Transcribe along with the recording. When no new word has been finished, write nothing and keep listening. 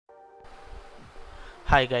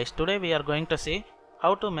Hi guys, today we are going to see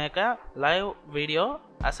how to make a live video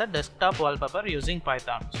as a desktop wallpaper using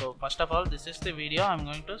Python. So first of all, this is the video I am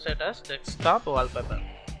going to set as desktop wallpaper.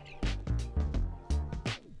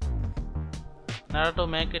 In order to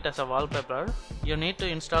make it as a wallpaper, you need to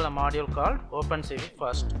install a module called OpenCV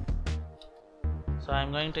first. So I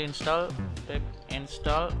am going to install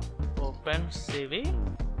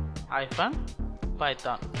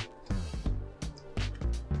OpenCV-Python.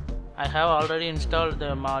 I have already installed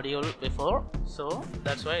the module before, so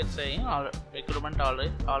that's why it's saying requirement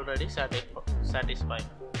already satisfied.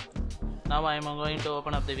 Now I am going to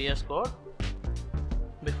open up the VS Code.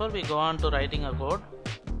 Before we go on to writing a code,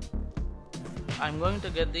 I am going to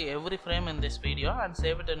get the every frame in this video and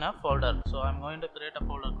save it in a folder. So I am going to create a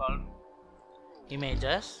folder called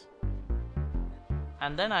images,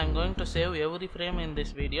 and then I am going to save every frame in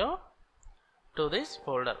this video to this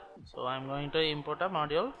folder. So I am going to import a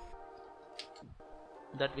module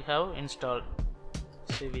that we have installed,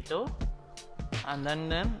 CV2, and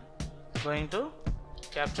then going to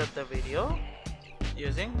capture the video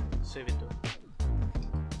using CV2.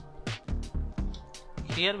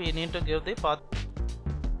 Here we need to give the path.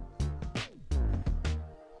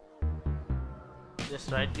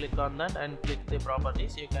 Just right click on that and click the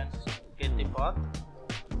properties. You can get the path.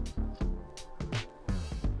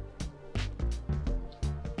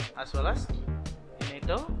 As well as you need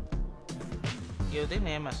to give the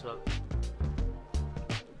name as well.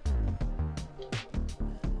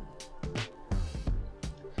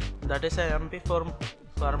 That is a MP4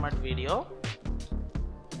 format video.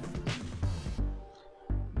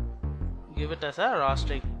 Give it as a raw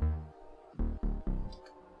string,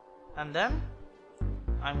 and then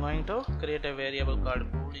I'm going to create a variable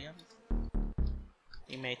called boolean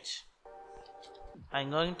image. I'm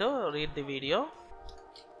going to read the video.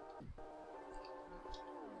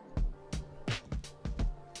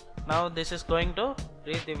 Now this is going to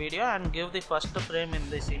read the video and give the first frame in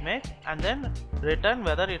this image, and then return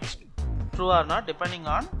whether it's true or not, depending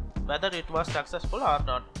on whether it was successful or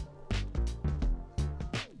not.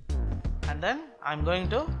 And then I'm going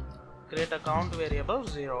to create a count variable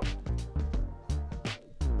 0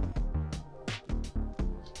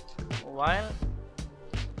 while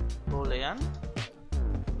boolean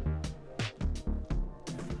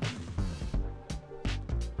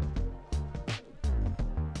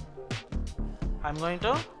I'm going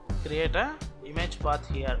to create a image path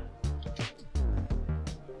here.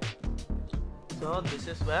 So this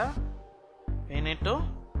is where we need to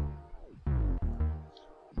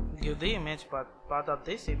give the image path of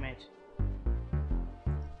this image.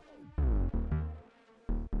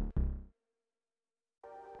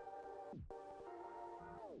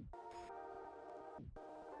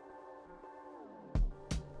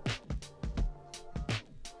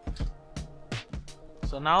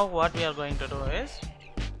 So now what we are going to do is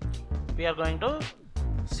we are going to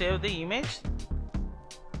save the image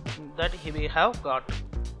that we have got.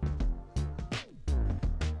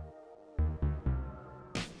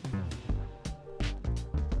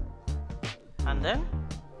 And then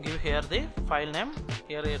give here the file name.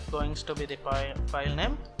 Here it's going to be the file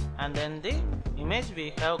name, and then the image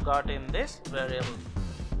we have got in this variable.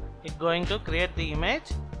 It's going to create the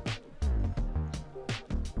image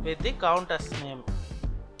with the count as name,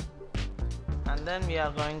 and then we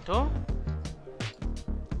are going to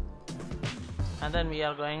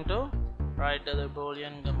write the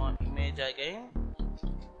boolean image again,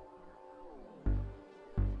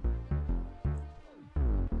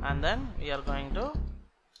 and then we are going to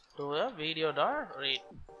do a video.read,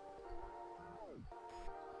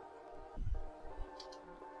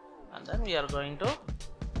 and then we are going to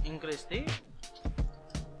increase the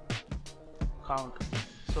count.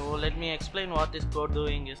 So let me explain what this code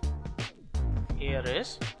doing is. Here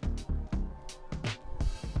is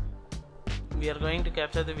we are going to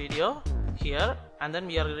capture the video here, and then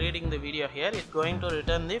we are reading the video here. It's going to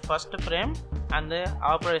return the first frame and the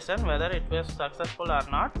operation whether it was successful or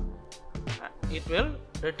not. It will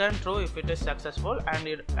return true if it is successful, and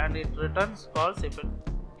it returns false if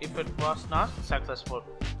it was not successful.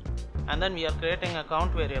 And then we are creating a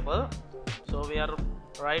count variable. So we are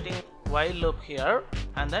writing while loop here,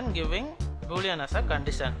 and then giving boolean as a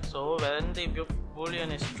condition. So when the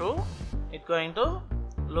boolean is true, it's going to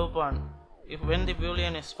loop on. When the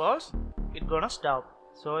boolean is false, it's gonna stop.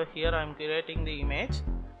 So here I am creating the image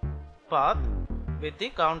path with the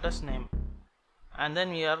count as name, and then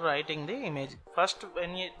we are writing the image. First,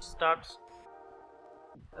 when it starts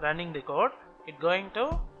running the code, it's going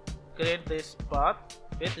to create this path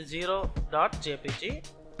with 0.jpg,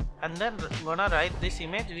 and then gonna write this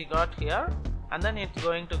image we got here and then it's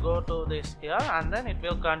going to go to this here, and then it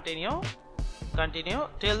will continue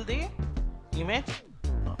till the image,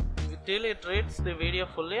 till it reads the video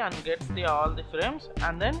fully and gets all the frames,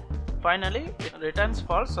 and then finally it returns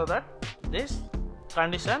false, so that this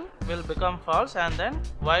condition will become false and then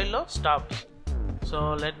while loop stops.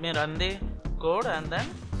 So let me run the code and then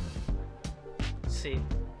see.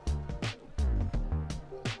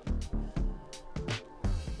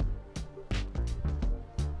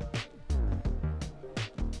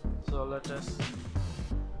 So let us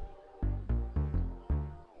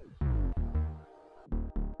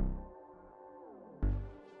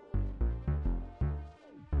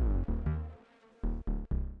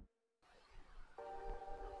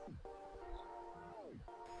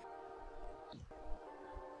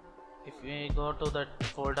if we go to that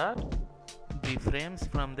folder, the frames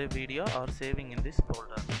from the video are saving in this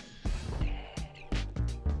folder.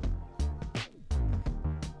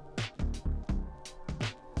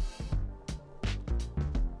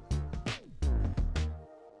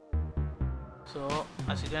 So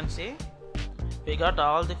as you can see, we got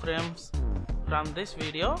all the frames from this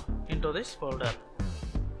video into this folder.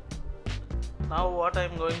 Now what I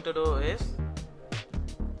am going to do is,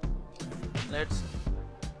 let's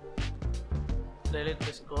delete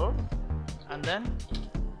this code and then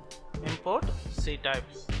import C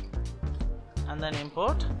types and then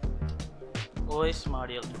import OS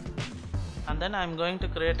module, and then I am going to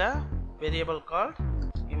create a variable called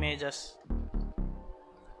images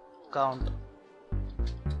count.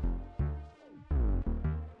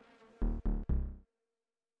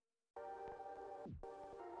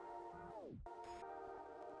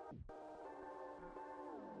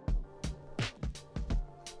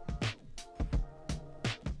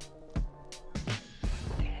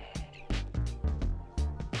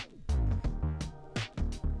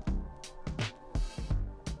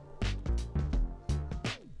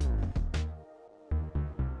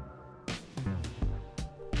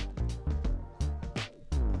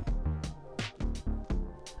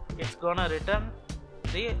 It's gonna return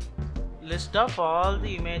the list of all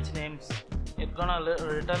the image names. It's gonna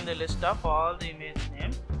return the list of all the image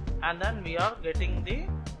names, and then we are getting the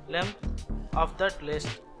length of that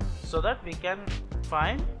list so that we can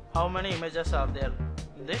find how many images are there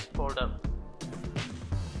in this folder.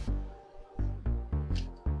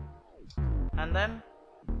 And then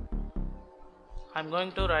I'm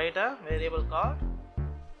going to write a variable called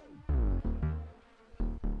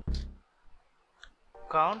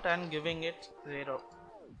count and giving it 0,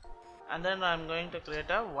 and then I'm going to create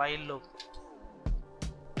a while loop.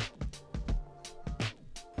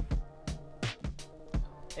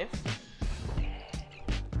 If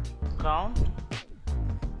count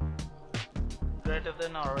greater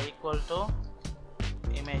than or equal to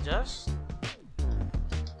images,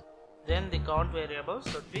 then the count variable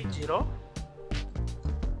should be 0,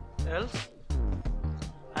 else,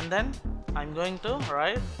 and then I'm going to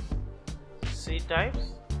write C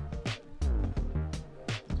types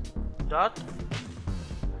dot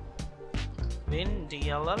win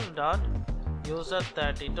dll dot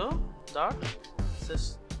user32 dot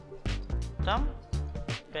system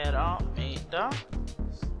parameter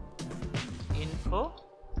info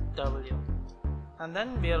w, and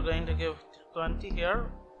then we are going to give 20 here,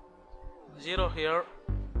 0 here,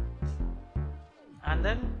 and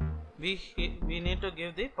then we need to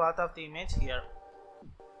give the path of the image here.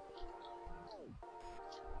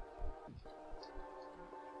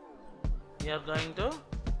 We are going to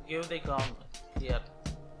give the count here.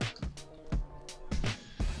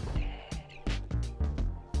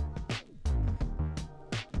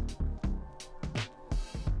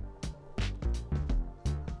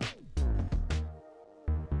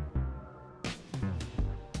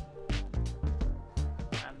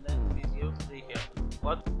 And then we give 3 here.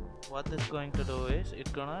 What this going to do is, it's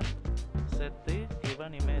gonna set the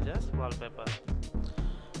given image as wallpaper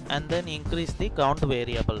and then increase the count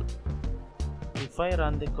variable. If I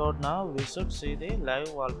run the code now, we should see the live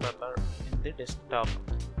wallpaper in the desktop.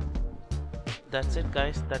 That's it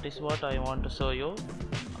guys, that is what I want to show you.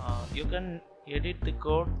 You can edit the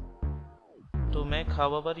code to make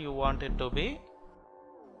however you want it to be.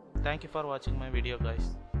 Thank you for watching my video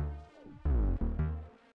guys.